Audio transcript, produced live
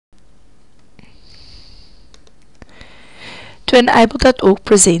Enable.org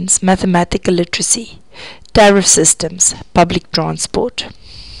presents Mathematical Literacy, Tariff Systems, Public Transport.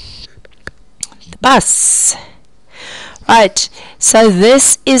 The bus. Right, so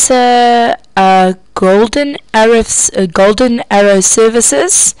this is a Golden Arrow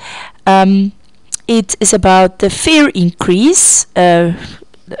Services. It is about the fare increase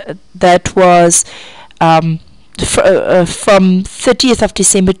that was from 30th of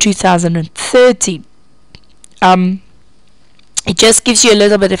December 2013. It just gives you a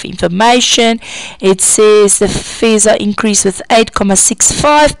little bit of information. It says the fares are increased with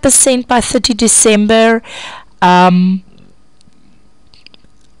 8.65% by 30 December.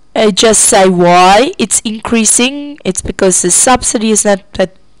 I just say why it's increasing. It's because the subsidy is not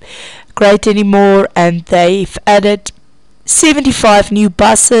that great anymore, and they've added 75 new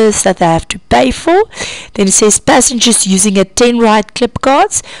buses that they have to pay for. Then it says passengers using a 10 ride clip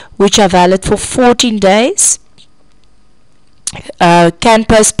cards, which are valid for 14 days, can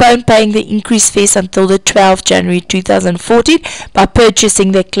postpone paying the increased fares until the 12th January 2014 by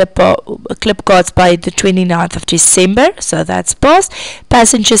purchasing their clip cards by the 29th of December. So that's passed.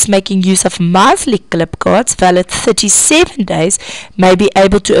 Passengers making use of monthly clip cards valid 37 days may be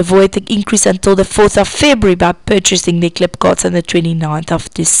able to avoid the increase until the 4th of February by purchasing their clip cards on the 29th of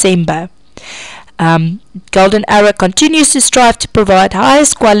December. Golden Arrow continues to strive to provide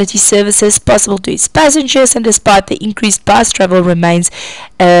highest quality services possible to its passengers, and despite the increased bus travel remains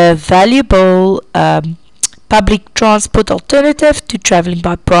a valuable public transport alternative to traveling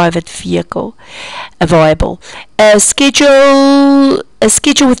by private vehicle viable. A schedule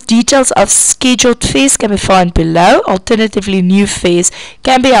with details of scheduled fares can be found below. Alternatively, new fares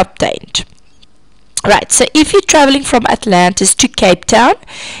can be obtained. Right, so if you're traveling from Atlantis to Cape Town,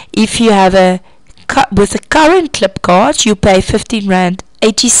 if you have with a current clip card, you pay 15 Rand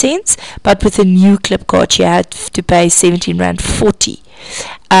 80 cents, but with a new clip card you have to pay 17 Rand 40.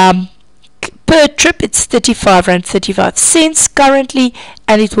 Per trip it's 35 Rand 35 cents currently,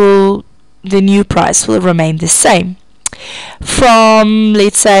 and the new price will remain the same. From,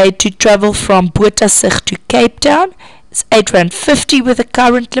 let's say, to travel from Bothaville to Cape Town, it's 8 Rand 50 with a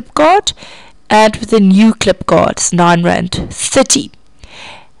current clip card, and with a new clip card it's 9 Rand 30.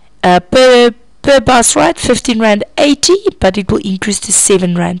 Per bus ride, 15 Rand 80, but it will increase to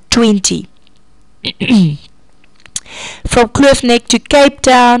 7 Rand 20. From Kloofneck to Cape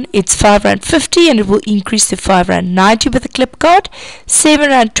Town, it's 5 Rand 50, and it will increase to 5 Rand 90 with a clip card, 7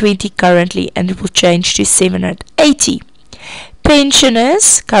 Rand 20 currently, and it will change to 7 Rand 80.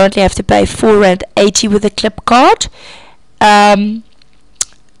 Pensioners currently have to pay 4 Rand 80 with a clip card.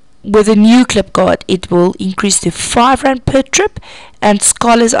 With a new clip card, it will increase to 5 Rand per trip, and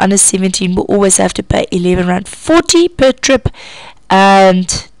scholars under 17 will always have to pay 11 Rand 40 per trip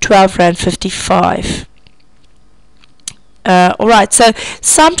and 12 Rand 55. Alright, so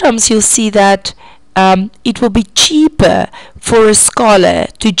sometimes you'll see that it will be cheaper for a scholar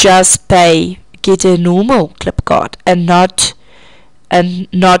to just get a normal clip card and not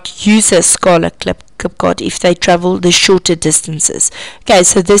use a scholar clip card if they travel the shorter distances. Okay,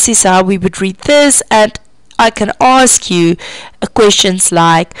 so this is how we would read this, and I can ask you questions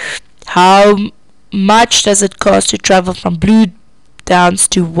like, how much does it cost to travel from Blue Downs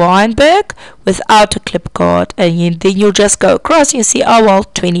to Wynberg without a clip card? And then you'll just go across and you see, oh well,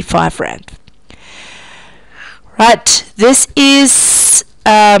 25 Rand. Right, this is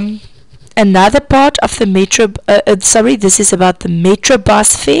another part of the metro, this is about the metro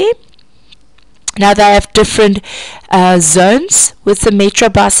bus fare. Now they have different zones with the metro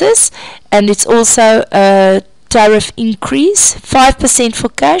buses, and it's also a tariff increase, 5% for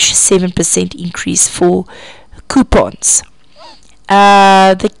cash, 7% increase for coupons.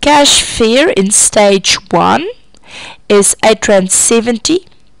 The cash fare in stage 1 is 8 Rand 70.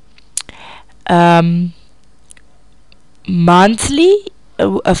 Monthly,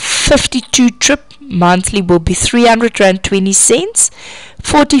 a 52 trip monthly will be 300 Rand 20 cents.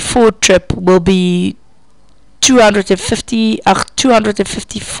 44 trip will be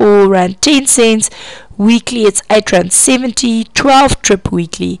 254 Rand 10 cents. Weekly it's 8 Rand 70. 12 trip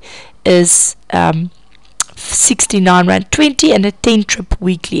weekly is 69 Rand 20, and a 10 trip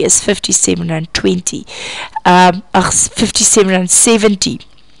weekly is 57 Rand 20. 57 Rand 70.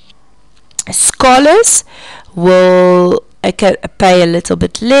 Scholars will pay a little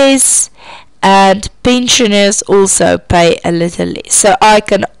bit less, and pensioners also pay a little less. So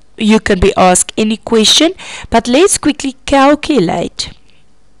you can be asked any question, but let's quickly calculate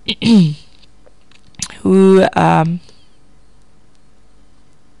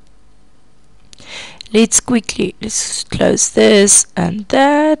let's close this and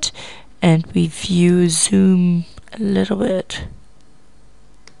that, and we view Zoom a little bit.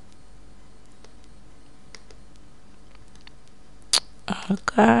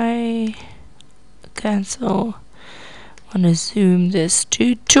 Okay, cancel. I want to zoom this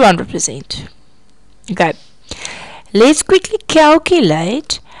to 200%. Okay, let's quickly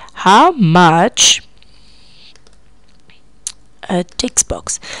calculate how much a text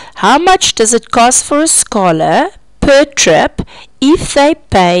box. How much does it cost for a scholar per trip if they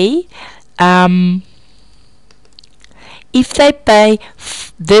pay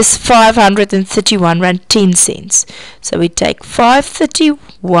this 531 rand 10 cents? So we take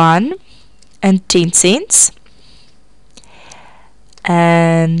 531 and 10 cents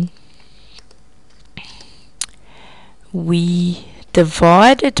and we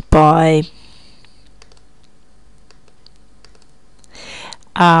divide it by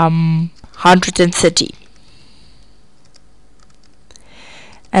 130.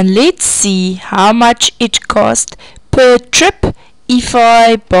 And let's see how much it cost per trip if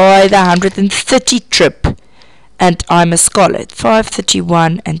I buy the 130 trip and I'm a scholar.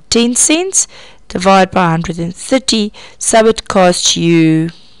 531 and 10 cents divided by 130, so it costs you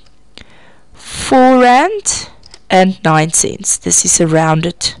 4 rand and 9 cents. This is a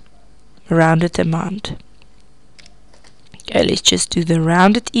rounded amount. Okay, let's just do the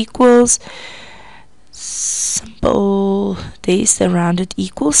rounded equals. Simple. There's the rounded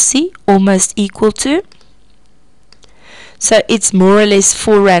equals. See, almost equal to. So it's more or less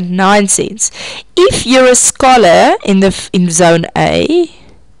 4 rand 9 cents. If you're a scholar in zone A,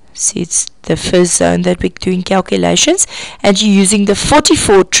 see, it's the first zone that we're doing calculations, and you're using the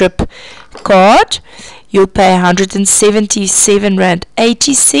 44 trip card, you'll pay 177 rand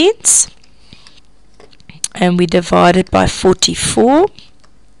 80 cents. And we divide it by 44.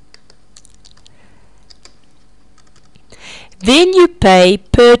 Then you pay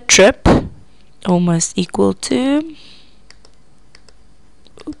per trip, almost equal to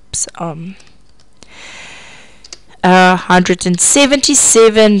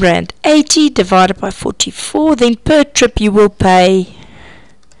 177 rand 80 divided by 44. Then per trip you will pay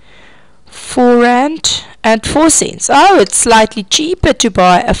 4 rand and 4 cents. Oh, it's slightly cheaper to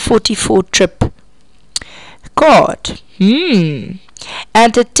buy a 44 trip card. And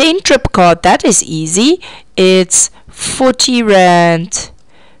a 10 trip card, that is easy. It's 40 rand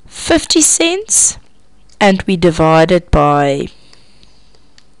 50 cents and we divide it by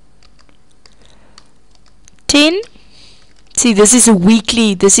 10. See, this is a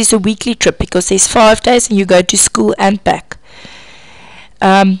weekly trip because there's 5 days and you go to school and back.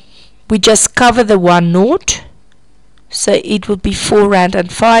 We just cover the 1 naught, so it will be 4 rand and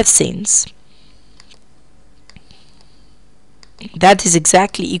 5 cents. That is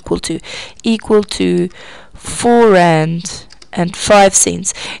exactly equal to 4 rand and 5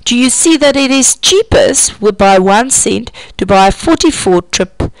 cents. Do you see that it is cheapest by 1 cent to buy a 44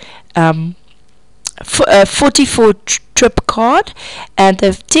 trip trip card, and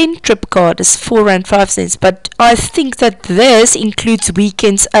a 10 trip card is 4 rand 5 cents. But I think that this includes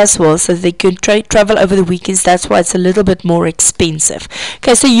weekends as well, so they can travel over the weekends. That's why it's a little bit more expensive.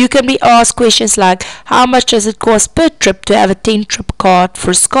 Okay, so you can be asked questions like, how much does it cost per trip to have a 10 trip card for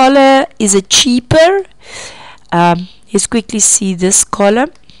a scholar? Is it cheaper? Let's quickly see this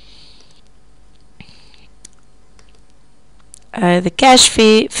column. The cash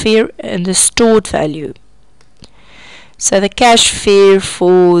fare and the stored value. So the cash fare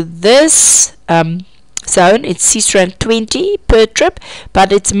for this zone, it's 6 rand 20 per trip,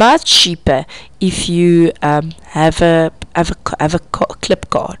 but it's much cheaper if you have a clip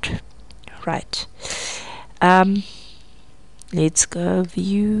card. Right. Let's go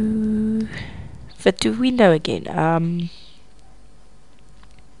view fit to window again.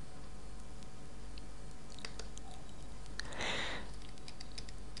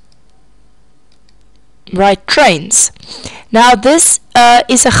 Right, trains. Now this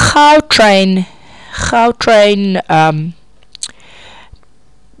is a Gautrain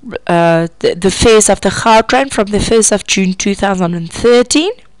the fares of the Gautrain from the 1st of June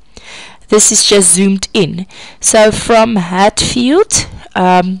 2013. This is just zoomed in. So from Hatfield,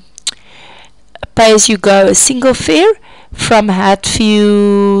 pay as you go, a single fare from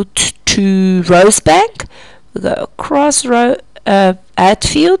Hatfield to Rosebank. We go across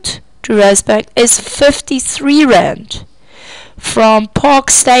Hatfield to Rosebank is 53 rand. From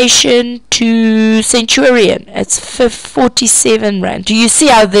Park Station to Centurion, it's 47 rand. Do you see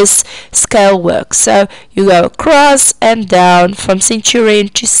how this scale works? So you go across and down from Centurion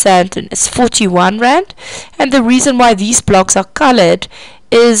to Sandton, it's 41 rand. And the reason why these blocks are colored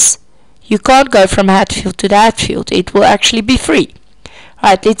is you can't go from Hatfield to Hatfield. It will actually be free.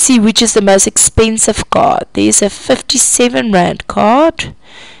 Right, let's see which is the most expensive card. There's a 57 Rand card,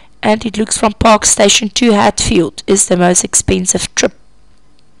 and it looks from Park Station to Hatfield is the most expensive trip.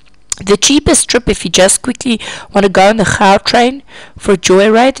 The cheapest trip, if you just quickly want to go on the Gautrain for a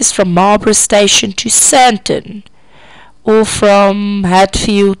joyride, is from Marlborough Station to Sandton, or from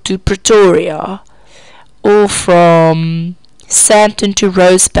Hatfield to Pretoria, or from Sandton to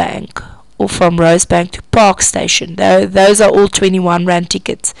Rosebank, or from Rosebank to Park Station. Those are all 21 Rand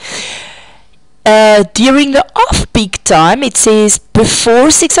tickets. During the off-peak time, it says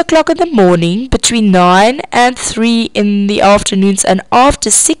before 6 o'clock in the morning, between 9 and 3 in the afternoons, and after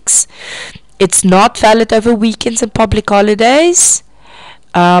 6. It's not valid over weekends and public holidays.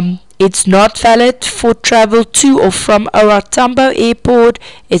 It's not valid for travel to or from OR Tambo Airport.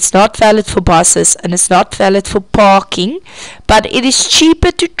 It's not valid for buses, and it's not valid for parking. But it is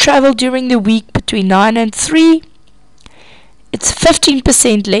cheaper to travel during the week between 9 and 3. It's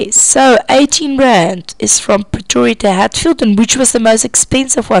 15% less. So 18 Rand is from Pretoria to Hatfield, and which was the most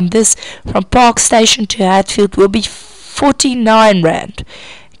expensive one? This from Park Station to Hatfield will be 49 Rand.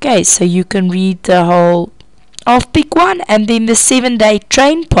 Okay, so you can read the whole off-peak one, and then the 7-day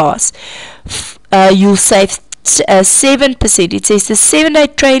train pass. You'll save 7%. It says the 7-day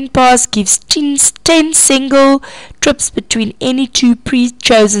train pass gives 10 single trips between any 2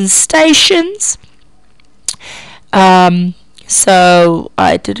 pre-chosen stations. So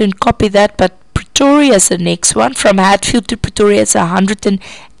I didn't copy that, but Pretoria is the next one. From Hatfield to Pretoria is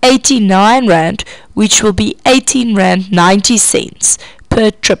 189 Rand, which will be 18 Rand 90 cents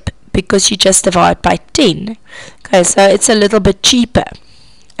per trip, because you just divide by 10. Okay, so it's a little bit cheaper.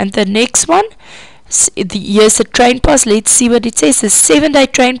 And the next one, here's the train pass. Let's see what it says. The 7-day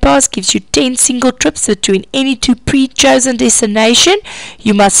train pass gives you 10 single trips between any 2 pre-chosen destination.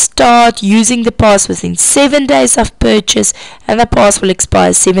 You must start using the pass within 7 days of purchase, and the pass will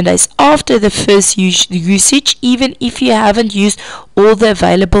expire 7 days after the first usage, even if you haven't used all the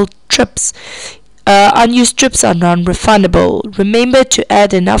available trips. Unused trips are non-refundable. Remember to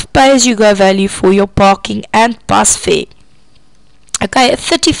add enough pay-as-you-go value for your parking and bus fare. Okay, a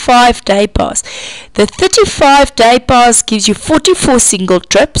 35-day pass. The 35-day pass gives you 44 single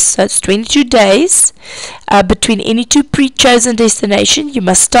trips, so it's 22 days, between any 2 pre-chosen destinations. You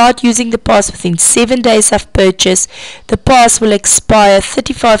must start using the pass within 7 days of purchase. The pass will expire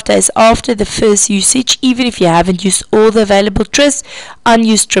 35 days after the first usage, even if you haven't used all the available trips.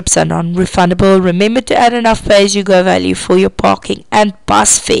 Unused trips are non-refundable. Remember to add enough pay-as-you-go value for your parking and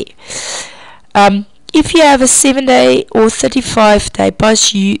bus fare. If you have a 7-day or 35-day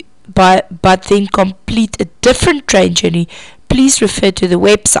pass, but then complete a different train journey, please refer to the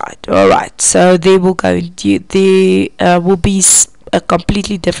website. Alright, so there will be a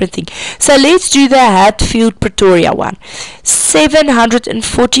completely different thing. So let's do the Hatfield Pretoria one.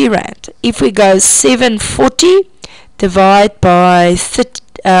 740 Rand. If we go 740 divide by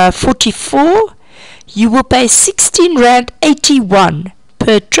 44, you will pay 16 Rand 81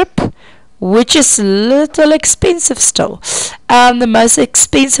 per trip, which is a little expensive still. The most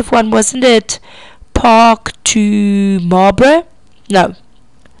expensive one, wasn't it Park to Marlborough? No.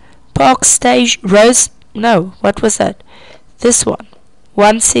 Park Station, no, what was that? This one.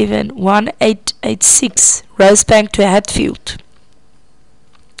 171886, Rosebank to Hatfield.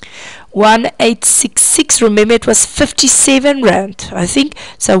 1866, remember it was 57 Rand, I think.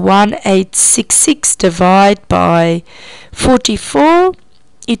 So 1866 divide by 44,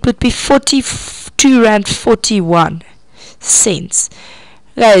 it would be 42 Rand 41 cents.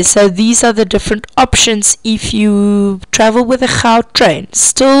 Okay, so these are the different options if you travel with a Gautrain.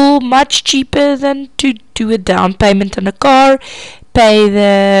 Still much cheaper than to do a down payment on a car, pay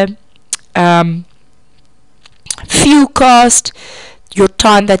the fuel cost, your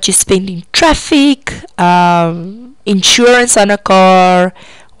time that you spend in traffic, insurance on a car.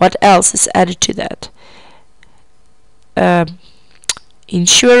 What else is added to that?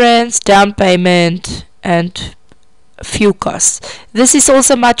 Insurance, down payment, and fuel costs. This is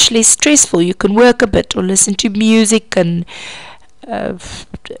also much less stressful. You can work a bit or listen to music and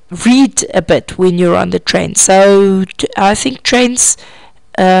read a bit when you're on the train. So I think trains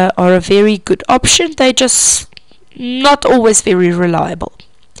are a very good option. They're just not always very reliable.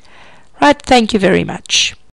 Right, thank you very much.